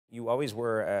You always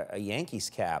wear a Yankees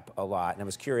cap a lot, and I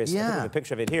was curious. Yeah. I think a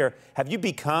picture of it here. Have you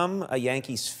become a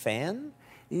Yankees fan?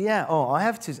 Yeah. Oh, I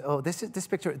have to. Oh, this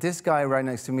picture. This guy right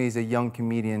next to me is a young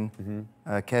comedian,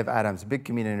 Kev Adams, a big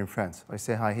comedian in France. I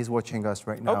say hi. He's watching us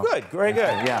right now. Oh, good. Very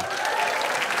good. Yeah.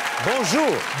 Bonjour.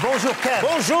 Bonjour, Kev.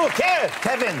 Bonjour, Kev.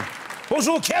 Kevin.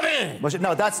 Bonjour, Kevin. Bonjour.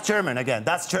 No, that's German again.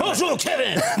 That's German. Bonjour,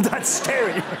 Kevin. That's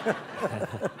scary.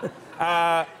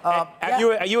 Are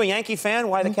you a Yankee fan?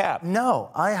 Why the cap? No,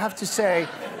 I have to say,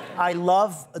 I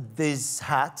love this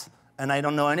hat, and I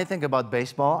don't know anything about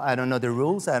baseball. I don't know the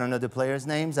rules. I don't know the players'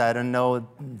 names. I don't know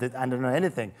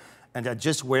anything. And I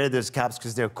just wear those caps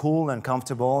because they're cool and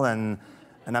comfortable, and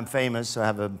I'm famous, so I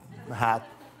have a hat.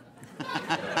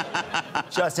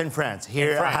 Just in France.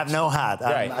 Here, I have no hat.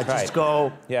 I just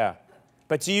go. Yeah.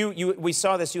 But we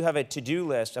saw this. You have a to-do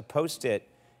list, a Post-it.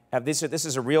 This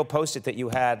is a real Post-it that you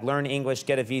had. Learn English,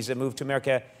 get a visa, move to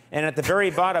America. And at the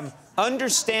very bottom,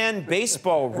 understand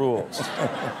baseball rules.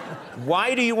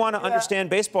 Why do you want to understand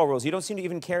baseball rules? You don't seem to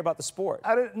even care about the sport.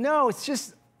 I don't know. It's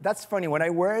just, that's funny. When I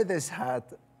wear this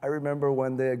hat, I remember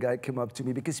one day a guy came up to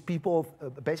me because people,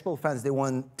 baseball fans, they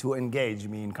want to engage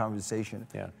me in conversation.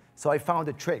 Yeah. So I found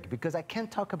a trick because I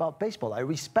can't talk about baseball. I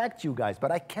respect you guys,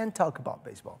 but I can't talk about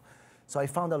baseball. So I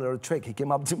found a little trick. He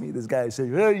came up to me, this guy,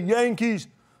 said, "Hey, Yankees,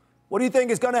 what do you think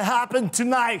is going to happen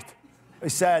tonight?" I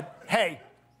said, "Hey,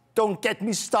 don't get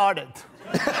me started."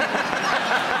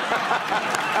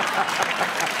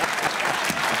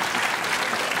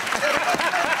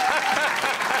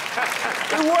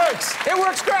 It works. It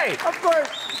works great. Of course.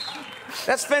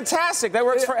 That's fantastic. That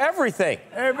works for everything.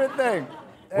 Everything.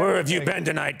 Where have you been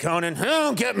tonight, Conan?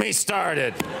 Don't get me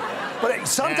started. But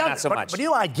sometimes, not so much. But you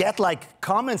know, I get like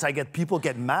comments. I get people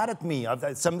get mad at me.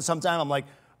 Sometimes I'm like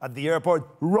at the airport,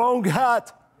 wrong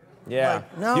hat. Yeah.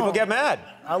 Like, no, people get mad.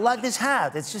 I like this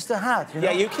hat. It's just a hat. You know?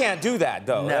 Yeah, you can't do that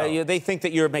though. No. They think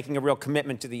that you're making a real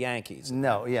commitment to the Yankees.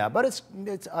 No, yeah, but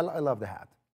I love the hat.